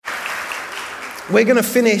We're going to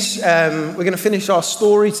finish our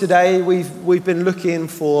story today. We've been looking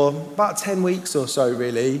for about 10 weeks or so,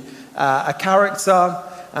 really, a character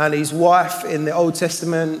and his wife in the Old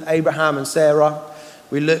Testament, Abraham and Sarah.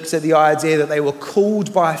 We looked at the idea that they were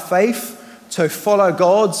called by faith to follow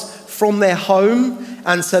God from their home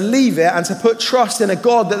and to leave it and to put trust in a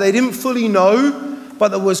God that they didn't fully know, but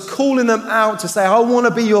that was calling them out to say, I want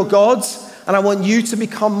to be your God and I want you to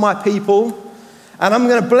become my people. And I'm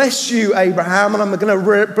going to bless you, Abraham, and I'm going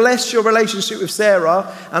to bless your relationship with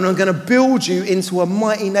Sarah, and I'm going to build you into a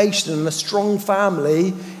mighty nation and a strong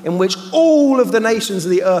family in which all of the nations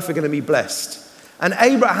of the earth are going to be blessed. And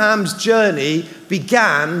Abraham's journey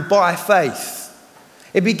began by faith.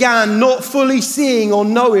 It began not fully seeing or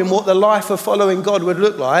knowing what the life of following God would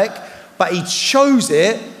look like, but he chose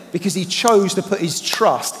it because he chose to put his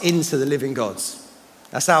trust into the living God.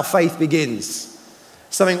 That's how faith begins.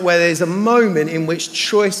 Something where there's a moment in which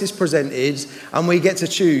choice is presented and we get to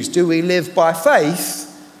choose. Do we live by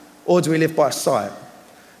faith or do we live by sight?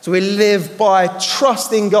 Do we live by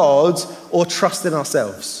trusting God or trusting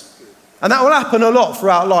ourselves? And that will happen a lot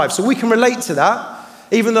throughout life. So we can relate to that,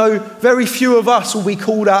 even though very few of us will be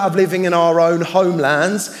called out of living in our own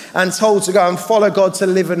homelands and told to go and follow God to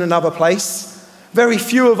live in another place. Very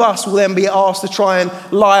few of us will then be asked to try and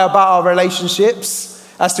lie about our relationships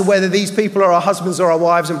as to whether these people are our husbands or our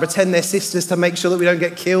wives and pretend they're sisters to make sure that we don't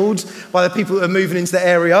get killed by the people that are moving into the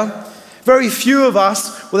area. Very few of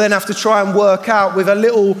us will then have to try and work out with a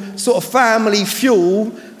little sort of family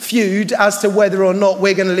feud as to whether or not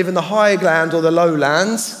we're going to live in the high land or the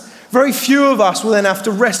lowlands. Very few of us will then have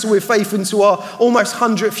to wrestle with faith into our almost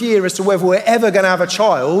 100th year as to whether we're ever going to have a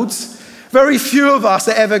child. Very few of us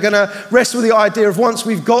are ever going to wrestle with the idea of once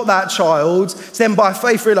we've got that child, then by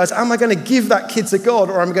faith realize, am I going to give that kid to God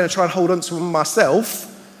or am I going to try and hold on to him myself?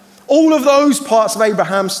 All of those parts of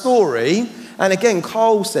Abraham's story, and again,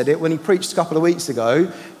 Carl said it when he preached a couple of weeks ago,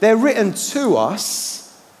 they're written to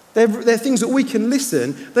us. They're things that we can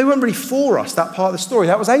listen. They weren't really for us, that part of the story.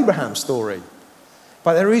 That was Abraham's story.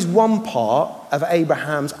 But there is one part of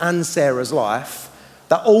Abraham's and Sarah's life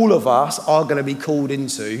that all of us are going to be called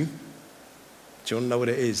into. Do you want to know what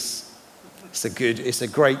it is? It's a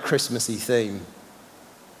great Christmassy theme.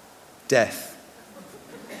 Death.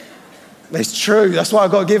 It's true, that's what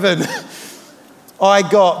I got given. I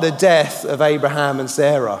got the death of Abraham and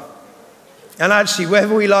Sarah. And actually,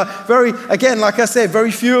 whether we like, like I said,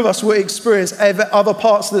 very few of us will experience other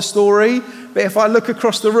parts of the story, but if I look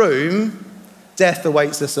across the room, death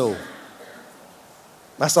awaits us all.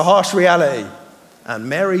 That's a harsh reality. And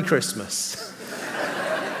Merry Christmas.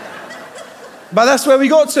 But that's where we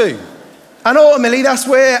got to. And ultimately, that's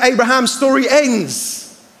where Abraham's story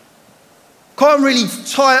ends. Can't really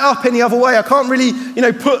tie it up any other way. I can't really,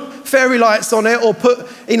 put fairy lights on it or put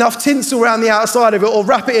enough tinsel around the outside of it or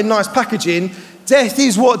wrap it in nice packaging. Death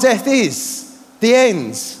is what death is. The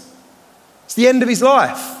end. It's the end of his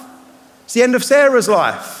life. It's the end of Sarah's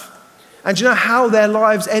life. And do you know how their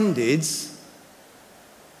lives ended?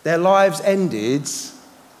 Their lives ended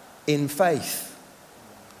in faith.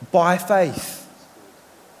 By faith.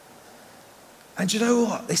 And do you know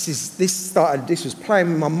what? This was playing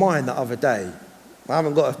in my mind the other day. I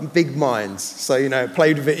haven't got a big mind, so,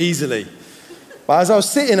 played with it easily. But as I was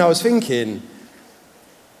sitting, I was thinking,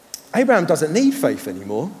 Abraham doesn't need faith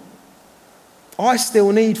anymore. I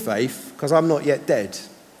still need faith because I'm not yet dead.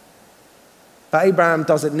 But Abraham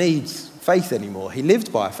doesn't need faith anymore. He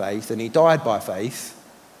lived by faith and he died by faith,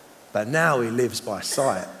 but now he lives by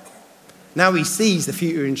sight. Now he sees the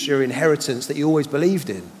future inheritance that he always believed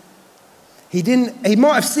in. He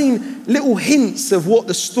might have seen little hints of what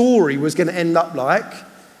the story was going to end up like,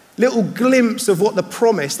 little glimpse of what the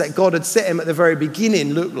promise that God had set him at the very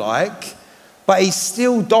beginning looked like, but he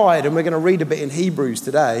still died, and we're going to read a bit in Hebrews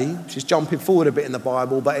today, which is jumping forward a bit in the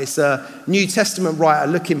Bible, but it's a New Testament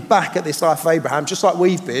writer looking back at this life of Abraham, just like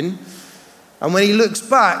we've been. And when he looks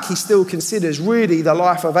back, he still considers really the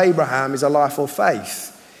life of Abraham is a life of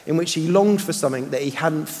faith, in which he longed for something that he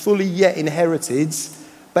hadn't fully yet inherited,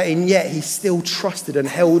 but yet he still trusted and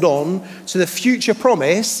held on to the future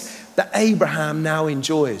promise that Abraham now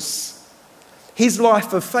enjoys. His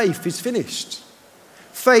life of faith is finished.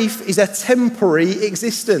 Faith is a temporary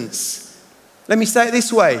existence. Let me say it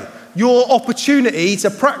this way. Your opportunity to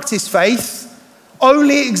practice faith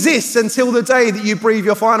only exists until the day that you breathe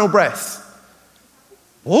your final breath.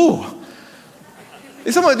 Whoa.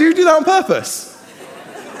 Do you do that on purpose?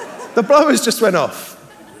 The blowers just went off.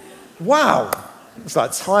 Wow. It's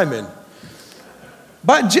like timing.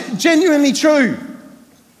 But genuinely true.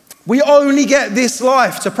 We only get this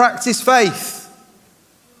life to practice faith.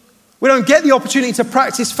 We don't get the opportunity to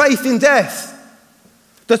practice faith in death.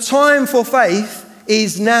 The time for faith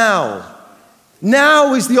is now.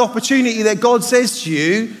 Now is the opportunity that God says to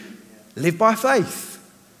you, live by faith.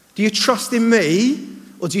 Do you trust in me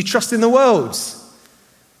or do you trust in the world?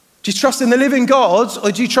 Do you trust in the living God or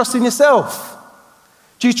do you trust in yourself?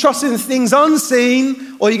 Do you trust in the things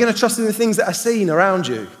unseen or are you going to trust in the things that are seen around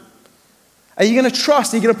you? Are you going to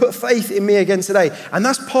trust? Are you going to put faith in me again today? And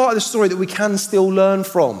that's part of the story that we can still learn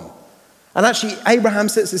from. And actually, Abraham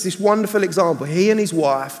sets us this wonderful example. He and his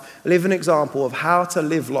wife live an example of how to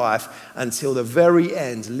live life until the very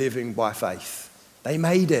end, living by faith. They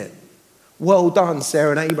made it. Well done,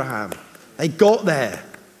 Sarah and Abraham. They got there.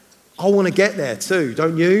 I want to get there too,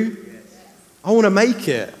 don't you? I want to make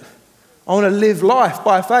it. I want to live life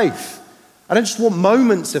by faith. I don't just want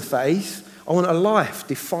moments of faith. I want a life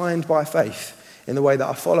defined by faith in the way that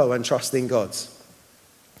I follow and trust in God.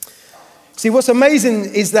 See, what's amazing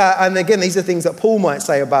is that, and again, these are things that Paul might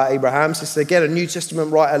say about Abraham. So again, a New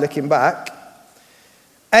Testament writer looking back.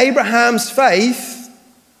 Abraham's faith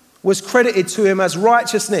was credited to him as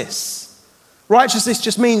righteousness. Righteousness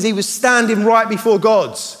just means he was standing right before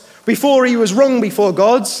God. Before he was wrong before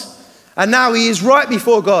God, and now he is right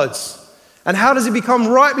before God. And how does he become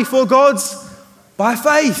right before God? By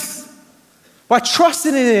faith. By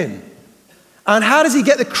trusting in him. And how does he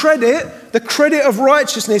get the credit? The credit of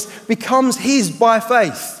righteousness becomes his by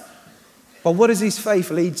faith. But what does his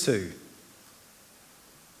faith lead to?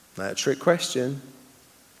 Now, a trick question.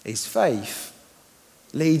 His faith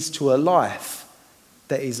leads to a life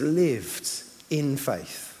that is lived in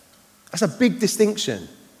faith. That's a big distinction.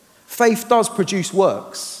 Faith does produce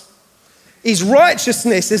works. His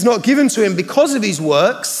righteousness is not given to him because of his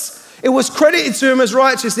works. It was credited to him as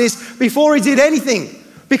righteousness before he did anything.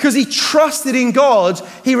 Because he trusted in God,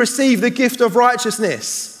 he received the gift of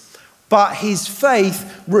righteousness. But his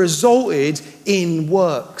faith resulted in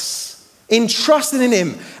works, in trusting in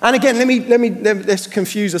him. And again, let's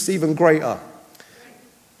confuse us even greater.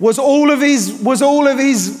 Was all of his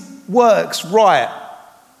works right?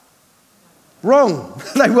 Wrong.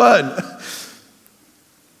 They weren't.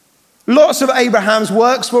 Lots of Abraham's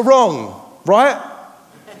works were wrong, right?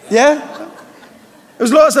 Yeah? There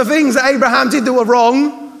was lots of things that Abraham did that were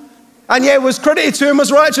wrong, and yet was credited to him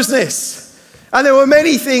as righteousness. And there were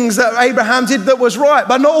many things that Abraham did that was right,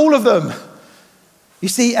 but not all of them. You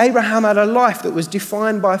see, Abraham had a life that was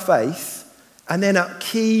defined by faith, and then at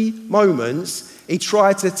key moments, he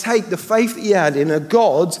tried to take the faith that he had in a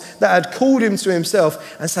God that had called him to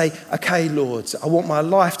himself and say, okay, Lord, I want my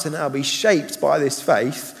life to now be shaped by this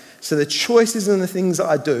faith, so the choices and the things that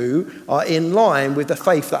I do are in line with the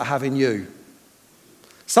faith that I have in you.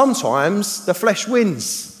 Sometimes the flesh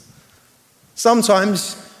wins.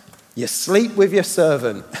 Sometimes you sleep with your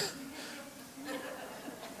servant.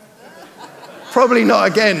 Probably not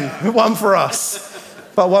again, one for us,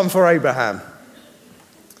 but one for Abraham.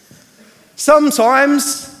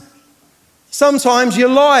 Sometimes you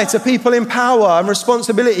lie to people in power and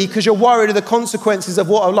responsibility because you're worried of the consequences of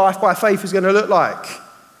what a life by faith is going to look like.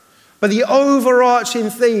 But the overarching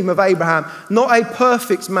theme of Abraham, not a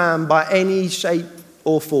perfect man by any shape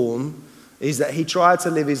or form, is that he tried to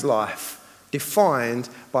live his life defined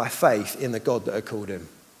by faith in the God that had called him.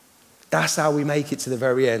 That's how we make it to the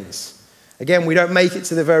very ends. Again, we don't make it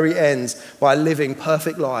to the very ends by living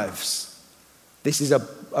perfect lives. This is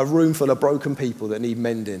a room full of broken people that need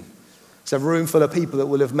mending. It's a room full of people that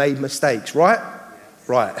will have made mistakes, right?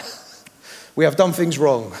 Right. We have done things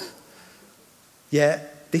wrong.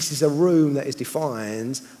 Yet, this is a room that is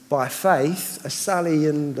defined by faith, as Sally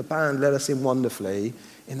and the band led us in wonderfully,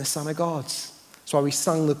 in the Son of God. That's why we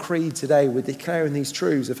sung the creed today. We're declaring these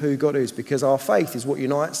truths of who God is, because our faith is what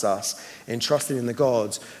unites us in trusting in the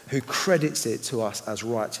God who credits it to us as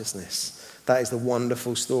righteousness. That is the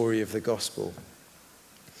wonderful story of the gospel.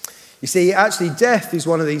 You see, actually, death is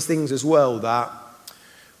one of these things as well, that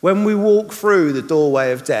when we walk through the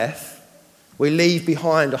doorway of death, we leave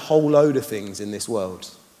behind a whole load of things in this world.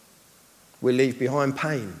 We leave behind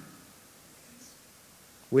pain.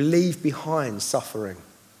 We leave behind suffering.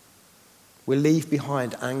 We leave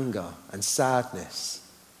behind anger and sadness.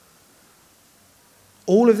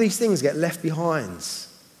 All of these things get left behind.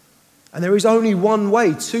 And there is only one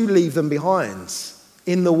way to leave them behind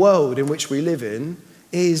in the world in which we live in,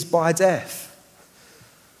 is by death.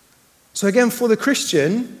 So again, for the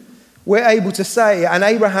Christian, we're able to say, and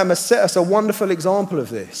Abraham has set us a wonderful example of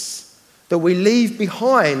this, that we leave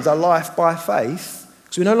behind a life by faith,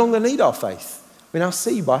 because we no longer need our faith. We now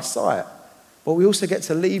see by sight. But we also get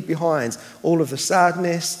to leave behind all of the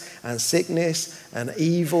sadness and sickness and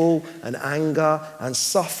evil and anger and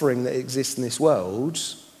suffering that exists in this world,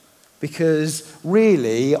 Because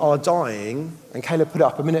really our dying, and Caleb put it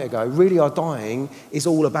up a minute ago, really our dying is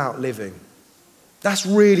all about living. That's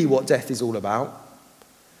really what death is all about.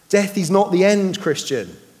 Death is not the end,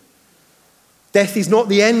 Christian. Death is not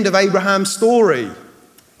the end of Abraham's story.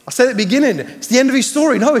 I said at the beginning, it's the end of his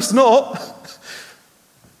story. No, it's not.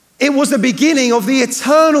 It was the beginning of the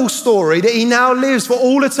eternal story that he now lives for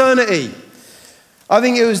all eternity. I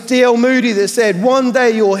think it was D.L. Moody that said, one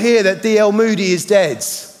day you'll hear that D.L. Moody is dead.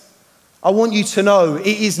 I want you to know it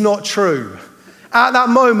is not true. At that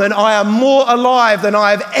moment, I am more alive than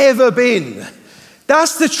I have ever been.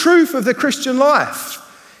 That's the truth of the Christian life,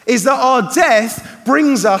 is that our death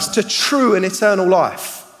brings us to true and eternal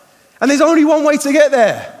life. And there's only one way to get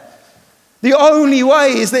there. The only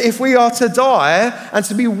way is that if we are to die and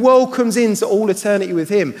to be welcomed into all eternity with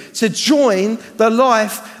him, to join the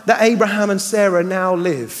life that Abraham and Sarah now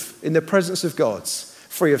live in the presence of God,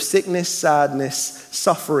 free of sickness, sadness,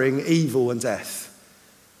 suffering, evil, and death.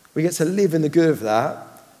 We get to live in the good of that.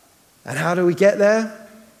 And how do we get there?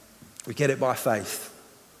 We get it by faith.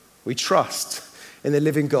 We trust in the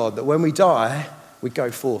living God that when we die, we go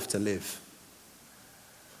forth to live.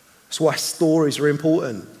 That's why stories are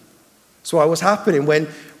important. That's why what's happening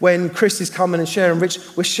when Chris is coming and sharing, Rich,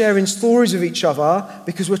 we're sharing stories with each other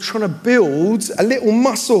because we're trying to build a little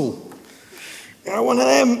muscle. You know, one of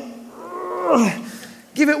them.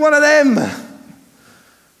 Give it one of them.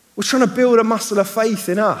 We're trying to build a muscle of faith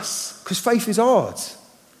in us because faith is hard.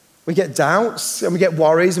 We get doubts and we get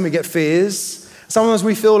worries and we get fears. Sometimes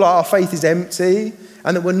we feel like our faith is empty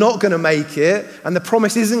and that we're not going to make it and the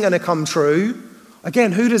promise isn't going to come true.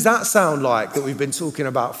 Again, who does that sound like that we've been talking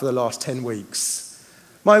about for the last 10 weeks?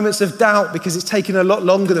 Moments of doubt because it's taken a lot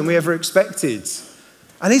longer than we ever expected.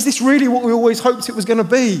 And is this really what we always hoped it was going to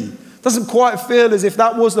be? Doesn't quite feel as if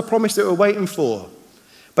that was the promise that we're waiting for.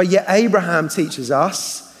 But yet Abraham teaches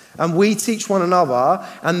us, and we teach one another,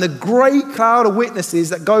 and the great cloud of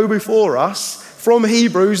witnesses that go before us from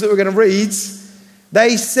Hebrews that we're going to read,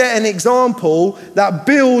 they set an example that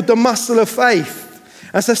build the muscle of faith.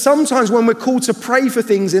 And so sometimes when we're called to pray for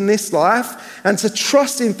things in this life and to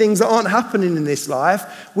trust in things that aren't happening in this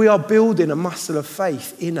life, we are building a muscle of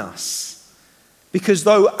faith in us. Because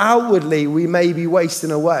though outwardly we may be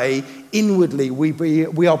wasting away, inwardly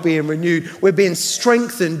we are being renewed. We're being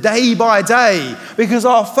strengthened day by day because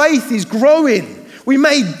our faith is growing. We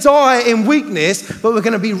may die in weakness, but we're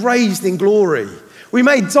going to be raised in glory. We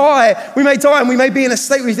may die and we may be in a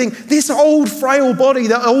state where we think, this old frail body,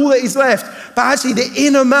 that all that is left, but actually the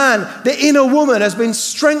inner man, the inner woman has been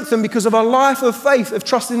strengthened because of a life of faith, of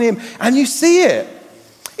trusting him. And you see it.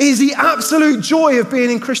 It is the absolute joy of being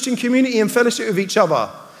in Christian community and fellowship with each other.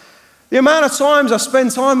 The amount of times I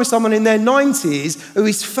spend time with someone in their 90s who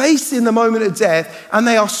is facing the moment of death and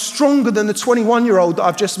they are stronger than the 21-year-old that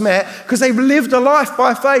I've just met because they've lived a life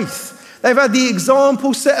by faith. They've had the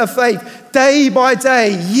example set of faith day by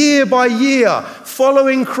day, year by year,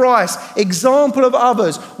 following Christ, example of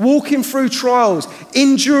others, walking through trials,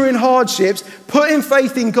 enduring hardships, putting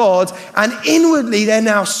faith in God, and inwardly they're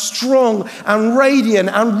now strong and radiant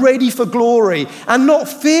and ready for glory and not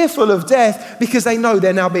fearful of death because they know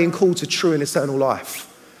they're now being called to true and eternal life.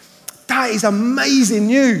 That is amazing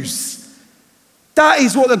news. That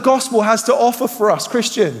is what the gospel has to offer for us,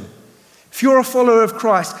 Christian. If you're a follower of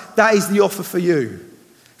Christ, that is the offer for you.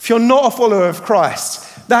 If you're not a follower of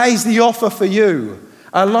Christ, that is the offer for you.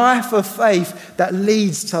 A life of faith that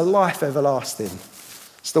leads to life everlasting.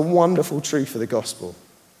 It's the wonderful truth of the gospel.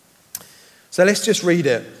 So let's just read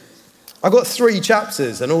it. I got 3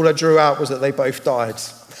 chapters and all I drew out was that they both died.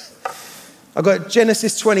 I got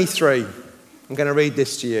Genesis 23. I'm going to read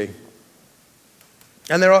this to you.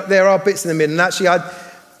 And there are bits in the middle. And actually,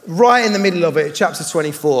 right in the middle of it, chapter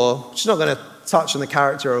 24, she's not going to touch on the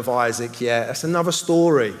character of Isaac yet. That's another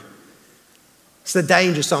story. It's the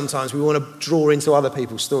danger sometimes. We want to draw into other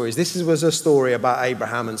people's stories. This was a story about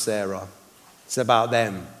Abraham and Sarah. It's about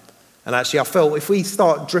them. And actually, I felt if we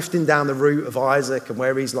start drifting down the route of Isaac and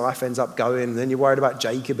where his life ends up going, and then you're worried about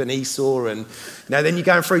Jacob and Esau, and then you're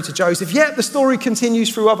going through to Joseph. Yep, the story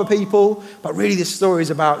continues through other people, but really this story is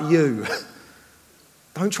about you.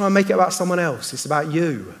 Don't try and make it about someone else. It's about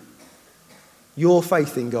you. Your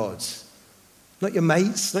faith in God. Not your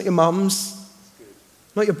mates, not your mums,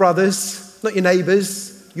 not your brothers, not your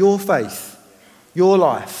neighbours. Your faith. Your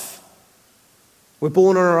life. We're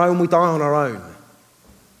born on our own, we die on our own.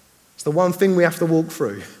 It's the one thing we have to walk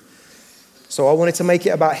through. So I wanted to make it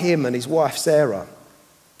about him and his wife, Sarah.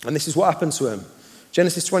 And this is what happened to him.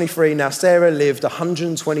 Genesis 23, now Sarah lived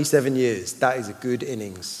 127 years. That is a good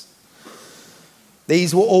innings.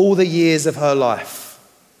 These were all the years of her life.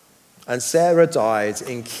 And Sarah died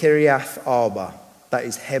in Kiriath Arba, that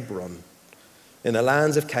is Hebron, in the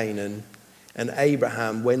lands of Canaan. And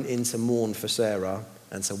Abraham went in to mourn for Sarah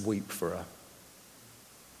and to weep for her.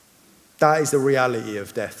 That is the reality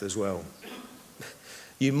of death as well.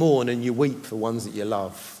 You mourn and you weep for ones that you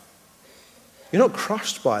love. You're not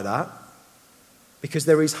crushed by that because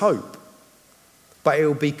there is hope. But it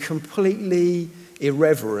will be completely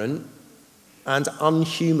irreverent and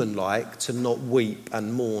unhuman-like to not weep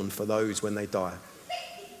and mourn for those when they die.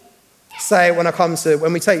 Say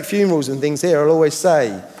when we take funerals and things here, I'll always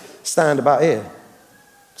say, stand about here.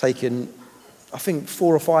 Taken, I think,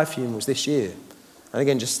 4 or 5 funerals this year. And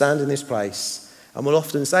again, just stand in this place. And we'll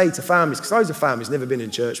often say to families, because loads of families never been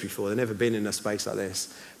in church before, they've never been in a space like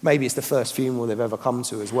this. Maybe it's the first funeral they've ever come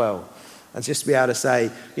to as well. And just to be able to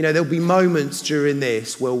say, there'll be moments during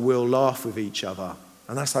this where we'll laugh with each other.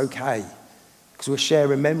 And that's okay. Because we're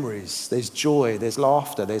sharing memories. There's joy, there's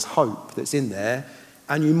laughter, there's hope that's in there.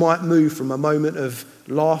 And you might move from a moment of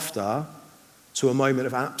laughter to a moment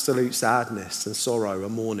of absolute sadness and sorrow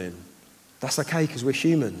and mourning. That's okay because we're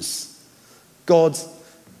humans. God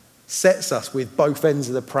sets us with both ends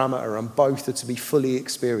of the parameter and both are to be fully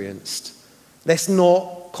experienced. Let's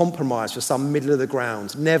not compromise for some middle of the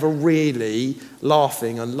ground, never really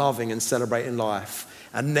laughing and loving and celebrating life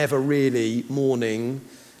and never really mourning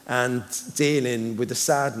and dealing with the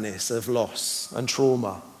sadness of loss and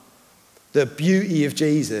trauma. The beauty of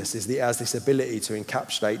Jesus is that he has this ability to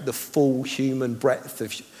encapsulate the full human breadth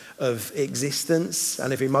of existence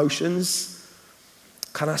and of emotions.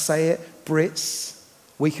 Can I say it? Brits,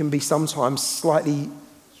 we can be sometimes slightly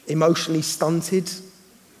emotionally stunted.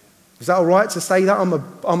 Is that all right to say that?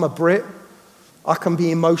 I'm a Brit. I can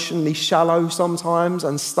be emotionally shallow sometimes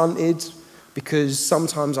and stunted because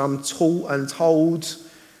sometimes I'm taught and told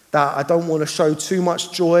that I don't want to show too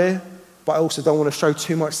much joy, but I also don't want to show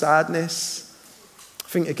too much sadness. I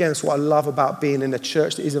think, again, that's what I love about being in a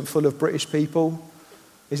church that isn't full of British people,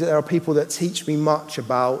 is that there are people that teach me much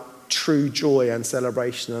about true joy and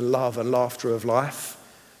celebration and love and laughter of life,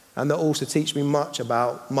 and that also teach me much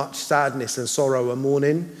about much sadness and sorrow and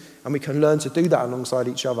mourning, and we can learn to do that alongside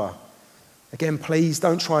each other. Again, please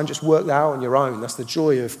don't try and just work that out on your own. That's the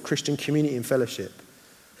joy of Christian community and fellowship.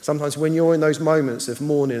 Sometimes when you're in those moments of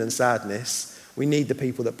mourning and sadness, we need the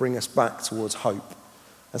people that bring us back towards hope.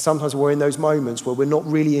 And sometimes we're in those moments where we're not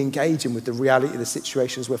really engaging with the reality of the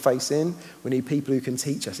situations we're facing. We need people who can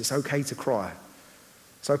teach us. It's okay to cry.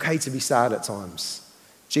 It's okay to be sad at times.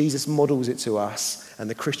 Jesus models it to us, and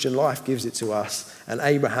the Christian life gives it to us. And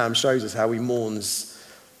Abraham shows us how he mourns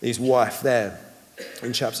his wife there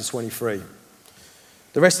in chapter 23.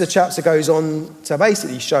 The rest of the chapter goes on to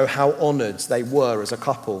basically show how honoured they were as a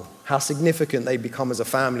couple, how significant they become as a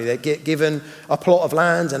family. They get given a plot of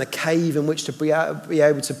land and a cave in which to be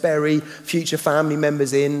able to bury future family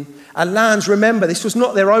members in. And lands, remember, this was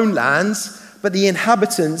not their own lands, but the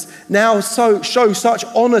inhabitants now show such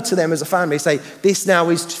honour to them as a family. They say, this now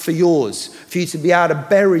is for yours, for you to be able to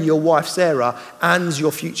bury your wife Sarah and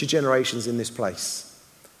your future generations in this place.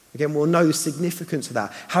 Again, we'll know the significance of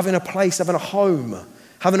that. Having a place, having a home,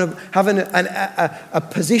 having a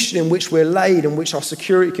position in which we're laid, in which our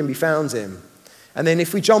security can be found in. And then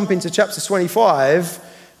if we jump into chapter 25,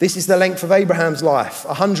 this is the length of Abraham's life,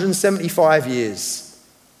 175 years.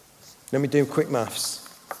 Let me do quick maths.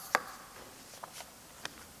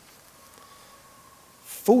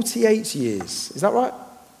 48 years, is that right?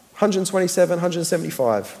 127,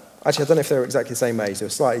 175. Actually, I don't know if they're exactly the same age, they were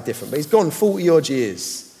slightly different, but he's gone 40 odd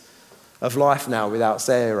years of life now without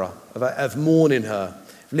Sarah, of mourning her,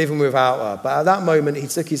 living without her. But at that moment, he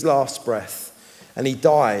took his last breath and he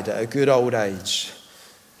died at a good old age.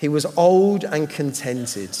 He was old and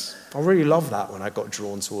contented. I really love that when I got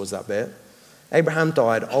drawn towards that bit. Abraham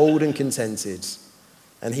died old and contented,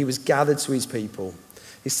 and he was gathered to his people.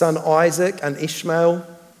 His son Isaac and Ishmael,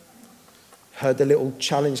 heard the little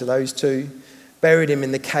challenge of those two, buried him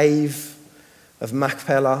in the cave of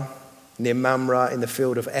Machpelah near Mamre in the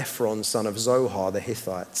field of Ephron, son of Zohar the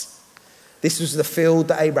Hittite. This was the field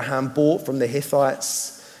that Abraham bought from the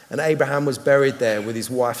Hittites, and Abraham was buried there with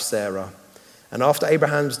his wife Sarah. And after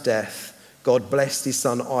Abraham's death, God blessed his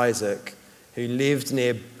son Isaac, who lived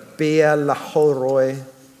near Beer Lahoroi,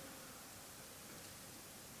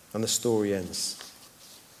 and the story ends.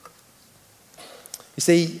 You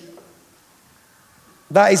see,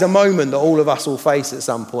 that is a moment that all of us will face at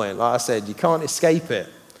some point. Like I said, you can't escape it.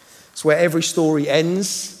 It's where every story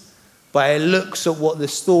ends, but it looks at what the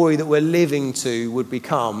story that we're living to would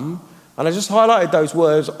become. And I just highlighted those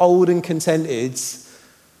words, old and contented,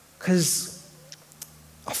 because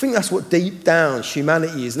I think that's what deep down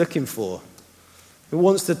humanity is looking for. who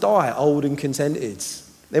wants to die old and contented.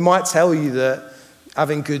 They might tell you that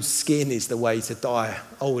having good skin is the way to die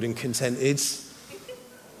old and contented.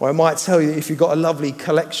 Or it might tell you that if you've got a lovely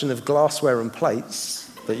collection of glassware and plates,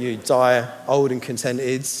 that you die old and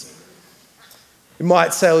contented. It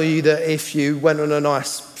might tell you that if you went on a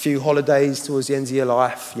nice few holidays towards the end of your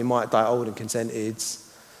life, you might die old and contented.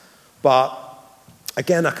 But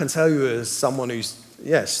again, I can tell you as someone who's,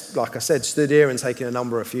 yes, like I said, stood here and taken a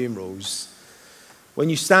number of funerals, when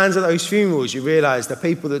you stand at those funerals, you realise the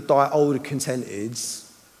people that die old and contented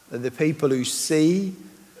are the people who see,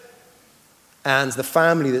 and the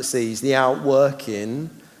family that sees, the outworking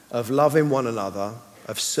of loving one another,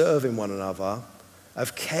 of serving one another,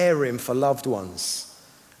 of caring for loved ones,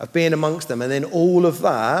 of being amongst them. And then all of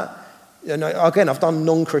that, again, I've done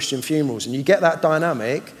non-Christian funerals, and you get that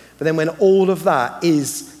dynamic, but then when all of that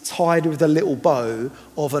is tied with a little bow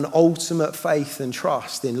of an ultimate faith and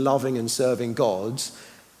trust in loving and serving God,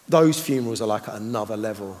 those funerals are like at another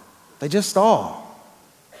level. They just are.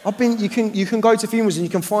 You can go to funerals and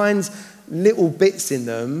you can find little bits in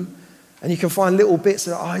them, and you can find little bits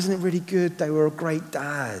that, isn't it really good? They were a great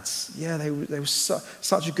dad. Yeah, they were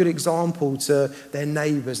such a good example to their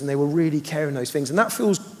neighbours, and they were really caring those things. And that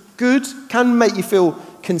feels good, can make you feel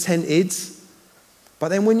contented. But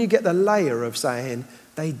then when you get the layer of saying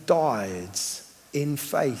they died in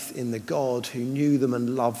faith in the God who knew them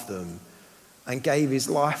and loved them and gave his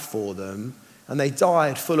life for them, and they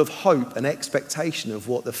died full of hope and expectation of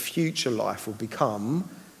what the future life will become,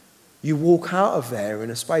 you walk out of there in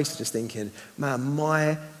a space of just thinking, man,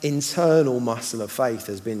 my internal muscle of faith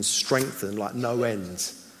has been strengthened like no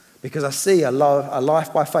end. Because I see a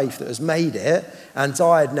life by faith that has made it and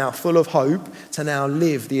died now full of hope to now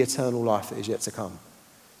live the eternal life that is yet to come.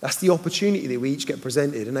 That's the opportunity that we each get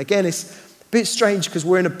presented. And again, it's a bit strange because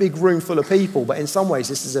we're in a big room full of people, but in some ways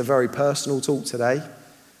this is a very personal talk today.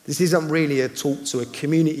 This isn't really a talk to a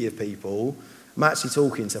community of people. I'm actually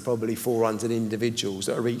talking to probably 400 individuals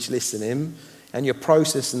that are each listening, and you're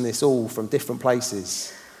processing this all from different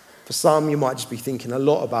places. For some, you might just be thinking a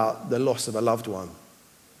lot about the loss of a loved one.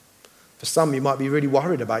 For some, you might be really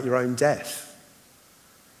worried about your own death.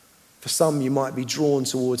 For some, you might be drawn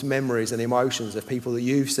towards memories and emotions of people that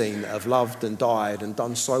you've seen that have loved and died and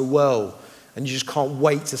done so well, and you just can't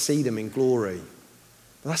wait to see them in glory.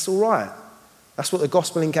 But that's all right. That's what the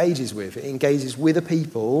gospel engages with. It engages with a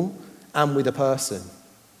people and with a person.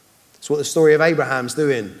 It's what the story of Abraham's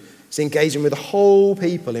doing. It's engaging with the whole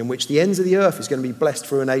people, in which the ends of the earth is going to be blessed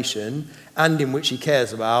through a nation, and in which he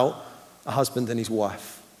cares about a husband and his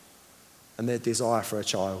wife and their desire for a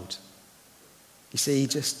child. You see,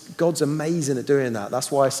 just God's amazing at doing that.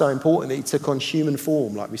 That's why it's so important that he took on human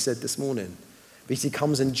form, like we said this morning. Because he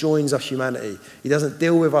comes and joins our humanity. He doesn't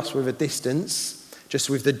deal with us with a distance, just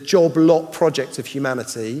with the job lot project of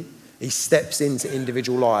humanity. He steps into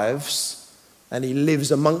individual lives and he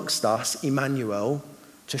lives amongst us, Emmanuel,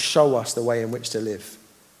 to show us the way in which to live.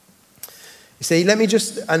 You see, let me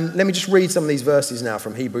just read some of these verses now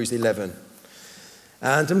from Hebrews 11.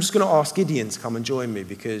 And I'm just going to ask Gideon to come and join me,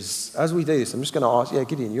 because as we do this, I'm just going to ask,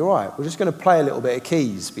 Gideon, you're right. We're just going to play a little bit of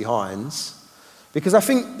keys behind, because I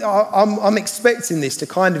think I'm expecting this to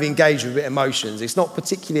kind of engage with a bit of emotions. It's not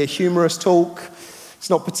particularly a humorous talk. It's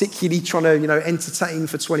not particularly trying to, entertain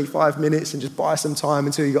for 25 minutes and just buy some time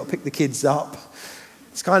until you've got to pick the kids up.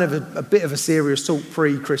 It's kind of a bit of a serious talk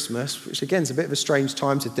pre-Christmas, which again is a bit of a strange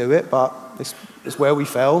time to do it, but it's where we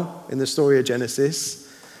fell in the story of Genesis.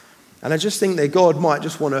 And I just think that God might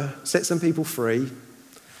just want to set some people free.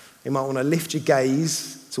 He might want to lift your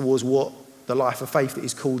gaze towards what the life of faith that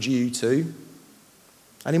he's called you to.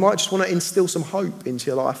 And he might just want to instill some hope into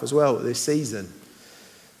your life as well at this season.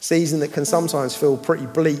 Season that can sometimes feel pretty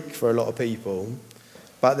bleak for a lot of people,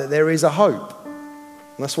 but that there is a hope.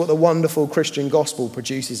 And that's what the wonderful Christian gospel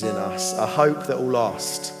produces in us, a hope that will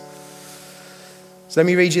last. So let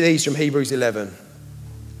me read you these from Hebrews 11.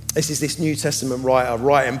 This is this New Testament writer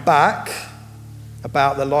writing back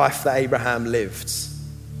about the life that Abraham lived.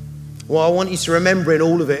 What I want you to remember in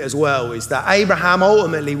all of it as well is that Abraham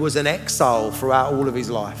ultimately was an exile throughout all of his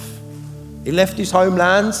life. He left his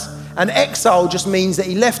homeland, and exile just means that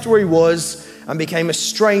he left where he was and became a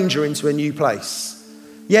stranger into a new place.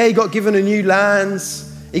 Yeah, he got given a new land.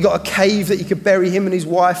 He got a cave that he could bury him and his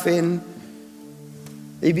wife in.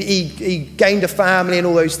 He gained a family and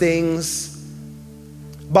all those things.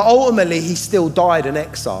 But ultimately, he still died in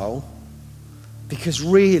exile, because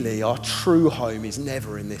really our true home is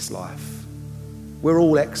never in this life. We're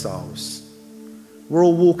all exiles. We're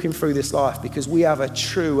all walking through this life because we have a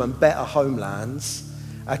true and better homeland,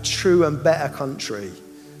 a true and better country,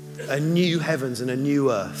 a new heavens and a new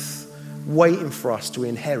earth, waiting for us to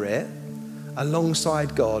inherit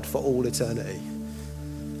alongside God for all eternity.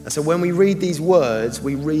 And so when we read these words,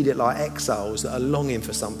 we read it like exiles that are longing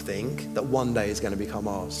for something that one day is going to become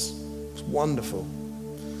ours. It's wonderful.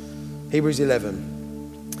 Hebrews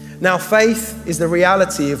 11. Now faith is the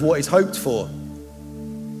reality of what is hoped for,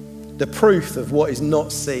 the proof of what is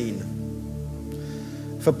not seen.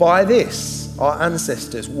 For by this our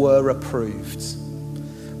ancestors were approved.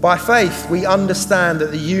 By faith we understand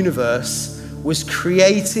that the universe was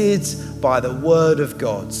created by the word of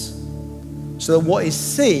God, so that what is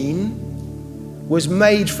seen was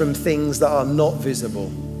made from things that are not visible.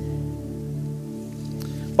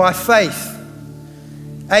 By faith,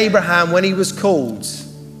 Abraham, when he was called,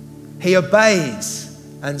 he obeyed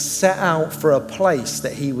and set out for a place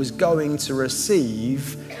that he was going to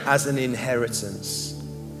receive as an inheritance.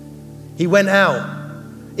 He went out,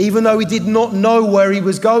 even though he did not know where he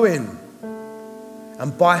was going.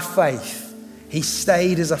 And by faith, he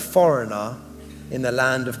stayed as a foreigner in the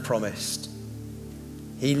land of promise.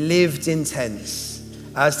 He lived in tents,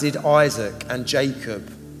 as did Isaac and Jacob.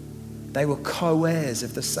 They were co-heirs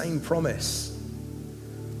of the same promise.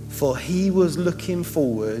 For he was looking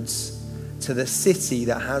forwards to the city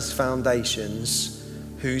that has foundations,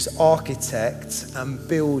 whose architect and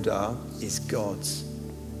builder is God.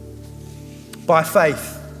 By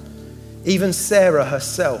faith, even Sarah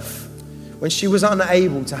herself, when she was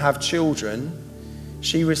unable to have children,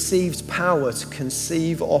 she received power to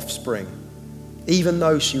conceive offspring, even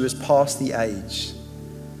though she was past the age,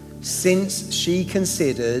 since she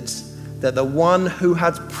considered that the one who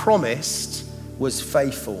had promised was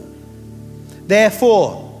faithful.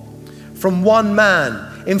 Therefore, from one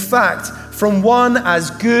man, in fact, from one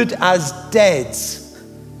as good as dead,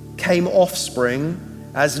 came offspring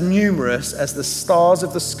as numerous as the stars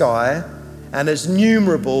of the sky and as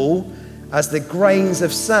numerable as the grains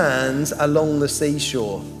of sand along the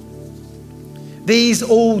seashore. These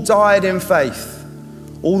all died in faith,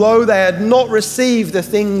 although they had not received the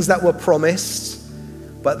things that were promised,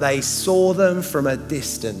 but they saw them from a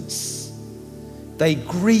distance. They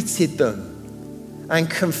greeted them and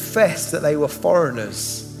confessed that they were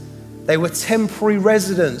foreigners. They were temporary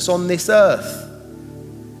residents on this earth.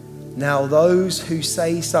 Now those who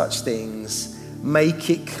say such things make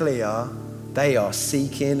it clear they are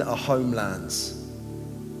seeking a homeland.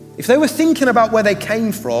 If they were thinking about where they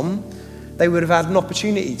came from, they would have had an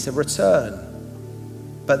opportunity to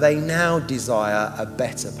return. But they now desire a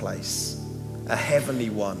better place, a heavenly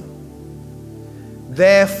one.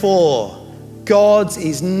 Therefore, God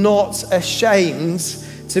is not ashamed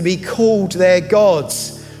to be called their God,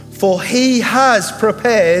 for he has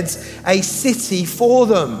prepared a city for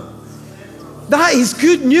them. That is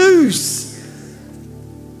good news.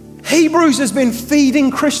 Hebrews has been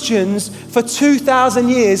feeding Christians for 2,000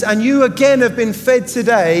 years, and you again have been fed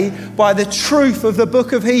today by the truth of the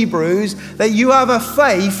book of Hebrews that you have a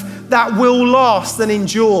faith that will last and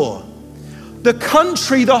endure. The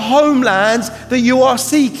country, the homeland that you are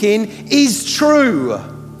seeking is true.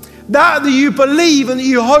 That you believe and that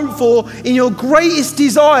you hope for in your greatest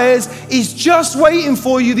desires is just waiting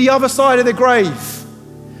for you the other side of the grave.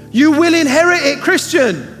 You will inherit it,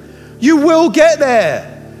 Christian. You will get there.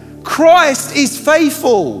 Christ is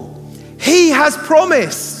faithful. He has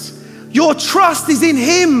promised. Your trust is in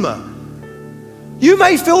him. You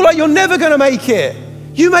may feel like you're never going to make it.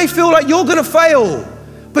 You may feel like you're going to fail.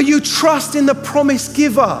 But you trust in the promise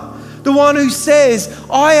giver, the one who says,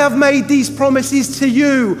 I have made these promises to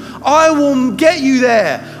you. I will get you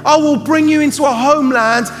there. I will bring you into a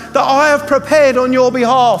homeland that I have prepared on your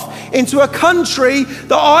behalf, into a country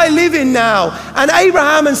that I live in now. And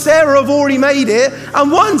Abraham and Sarah have already made it, and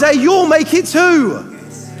one day you'll make it too.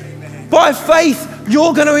 By faith,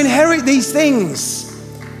 you're going to inherit these things.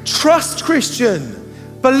 Trust, Christian.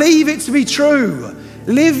 Believe it to be true.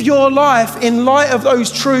 Live your life in light of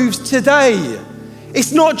those truths today.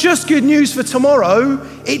 It's not just good news for tomorrow.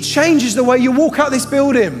 It changes the way you walk out this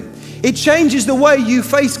building. It changes the way you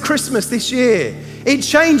face Christmas this year. It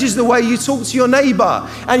changes the way you talk to your neighbor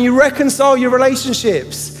and you reconcile your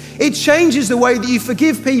relationships. It changes the way that you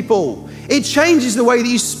forgive people. It changes the way that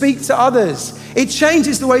you speak to others. It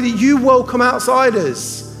changes the way that you welcome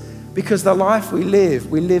outsiders. Because the life we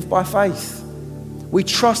live by faith. We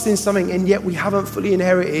trust in something, and yet we haven't fully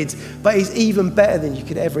inherited, but it's even better than you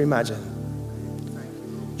could ever imagine.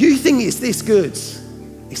 You think it's this good,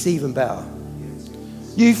 it's even better.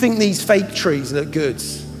 You think these fake trees look good.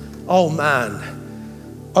 Oh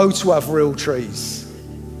man, oh to have real trees.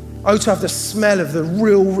 Oh to have the smell of the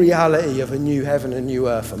real reality of a new heaven and new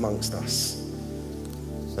earth amongst us.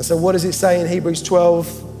 And so what does it say in Hebrews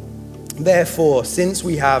 12? Therefore, since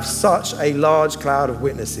we have such a large cloud of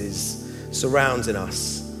witnesses surrounding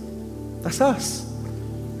us, that's us.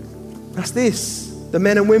 That's the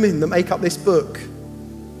men and women that make up this book.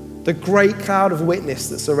 The great cloud of witness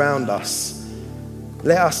that surround us.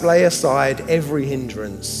 Let us lay aside every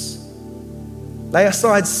hindrance. Lay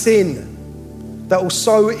aside sin that will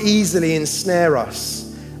so easily ensnare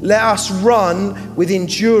us. Let us run with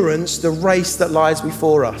endurance the race that lies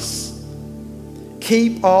before us.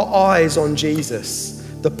 Keep our eyes on Jesus,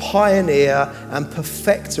 the pioneer and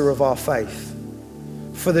perfecter of our faith.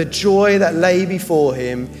 For the joy that lay before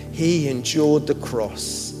him, he endured the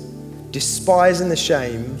cross, despising the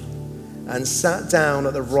shame, and sat down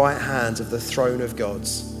at the right hand of the throne of God.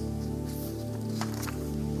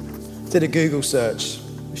 Did a Google search,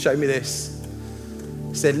 showed me this.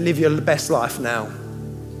 It said, live your best life now.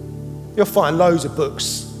 You'll find loads of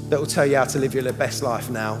books that will tell you how to live your best life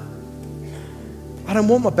now. I don't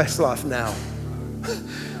want my best life now.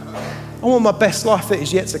 I want my best life that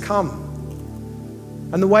is yet to come.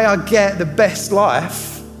 And the way I get the best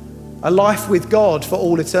life, a life with God for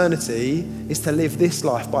all eternity, is to live this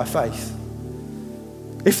life by faith.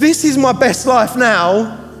 If this is my best life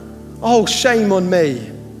now, oh, shame on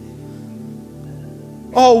me.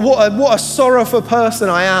 Oh, what a sorrowful person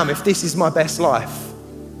I am if this is my best life.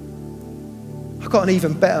 I've got an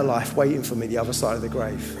even better life waiting for me the other side of the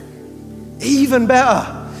grave. Even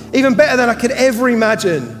better than I could ever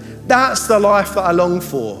imagine. That's the life that I long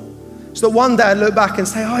for. So that one day I look back and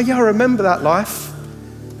say, oh yeah, I remember that life.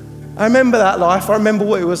 I remember that life. I remember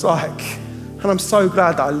what it was like. And I'm so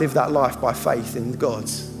glad that I lived that life by faith in God,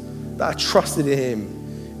 that I trusted in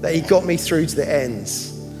him, that he got me through to the end,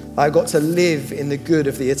 that I got to live in the good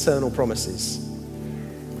of the eternal promises.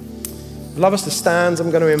 I'd love us to stand. I'm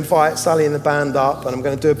going to invite Sally and the band up, and I'm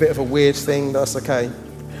going to do a bit of a weird thing. That's okay.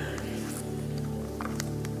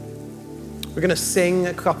 We're going to sing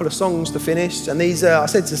a couple of songs to finish. And these are, I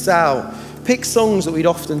said to Sal, pick songs that we'd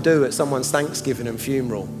often do at someone's Thanksgiving and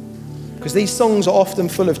funeral. Because these songs are often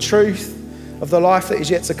full of truth, of the life that is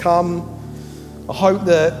yet to come. I hope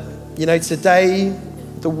that, today,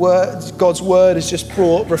 God's word has just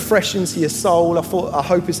brought refreshing to your soul. I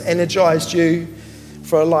hope it's energized you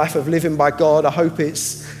for a life of living by God. I hope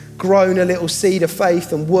it's grown a little seed of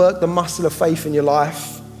faith and worked the muscle of faith in your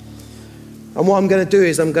life. And what I'm going to do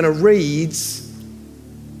is I'm going to read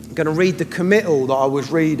the committal that I would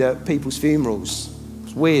read at people's funerals.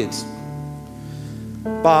 It's weird.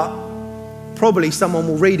 But probably someone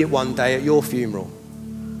will read it one day at your funeral.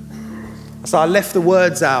 So I left the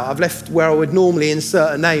words out. I've left where I would normally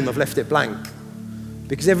insert a name, I've left it blank.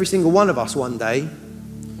 Because every single one of us one day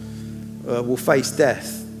will face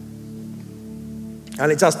death.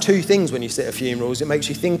 And it does two things when you sit at funerals. It makes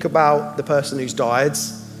you think about the person who's died,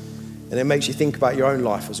 and it makes you think about your own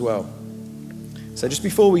life as well. So just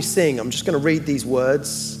before we sing, I'm just going to read these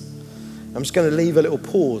words. I'm just going to leave a little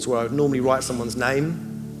pause where I would normally write someone's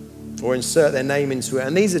name or insert their name into it.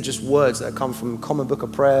 And these are just words that have come from Common Book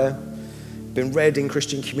of Prayer, been read in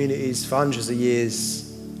Christian communities for hundreds of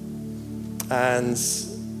years. And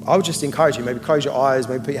I would just encourage you, maybe close your eyes,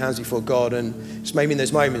 maybe put your hands before God, and just maybe in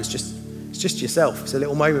those moments, it's just yourself. It's a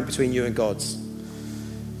little moment between you and God.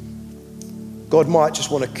 God might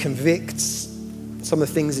just want to convict some of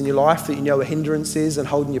the things in your life that you know are hindrances and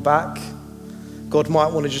holding you back. God might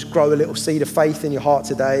want to just grow a little seed of faith in your heart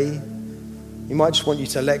today. He might just want you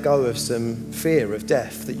to let go of some fear of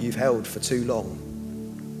death that you've held for too long.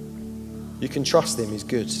 You can trust him, he's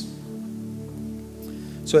good.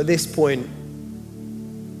 So at this point,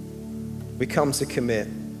 we come to commit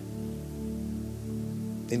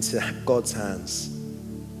into God's hands.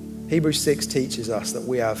 Hebrews 6 teaches us that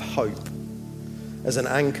we have hope as an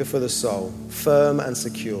anchor for the soul, firm and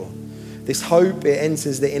secure. This hope, it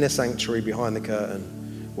enters the inner sanctuary behind the curtain,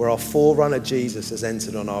 where our forerunner Jesus has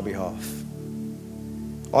entered on our behalf.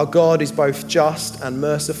 Our God is both just and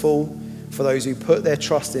merciful. For those who put their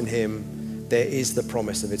trust in him, there is the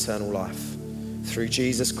promise of eternal life through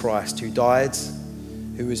Jesus Christ, who died,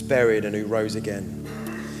 who was buried, and who rose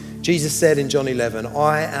again. Jesus said in John 11,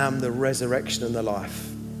 I am the resurrection and the life.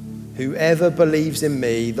 Whoever believes in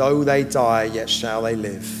me, though they die, yet shall they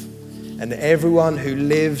live. And everyone who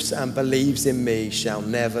lives and believes in me shall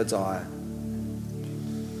never die.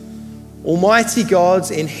 Almighty God,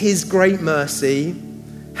 in his great mercy,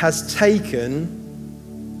 has taken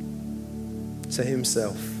to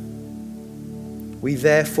himself. We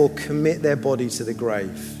therefore commit their body to the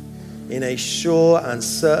grave in a sure and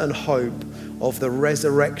certain hope of the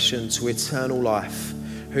resurrection to eternal life.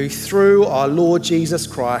 who through our Lord Jesus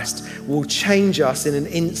Christ will change us in an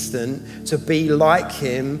instant to be like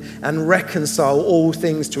him and reconcile all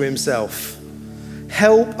things to himself.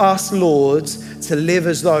 Help us, Lord, to live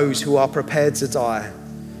as those who are prepared to die.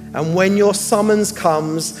 And when your summons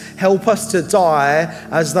comes, help us to die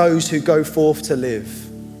as those who go forth to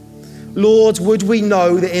live. Lord, would we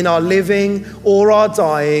know that in our living or our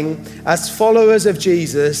dying, as followers of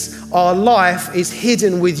Jesus, our life is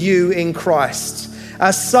hidden with you in Christ.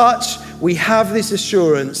 As such, we have this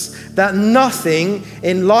assurance that nothing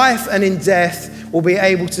in life and in death will be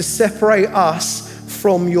able to separate us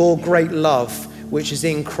from your great love, which is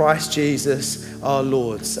in Christ Jesus our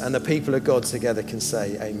Lord. And the people of God together can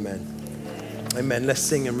say amen. Amen. Let's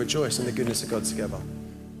sing and rejoice in the goodness of God together.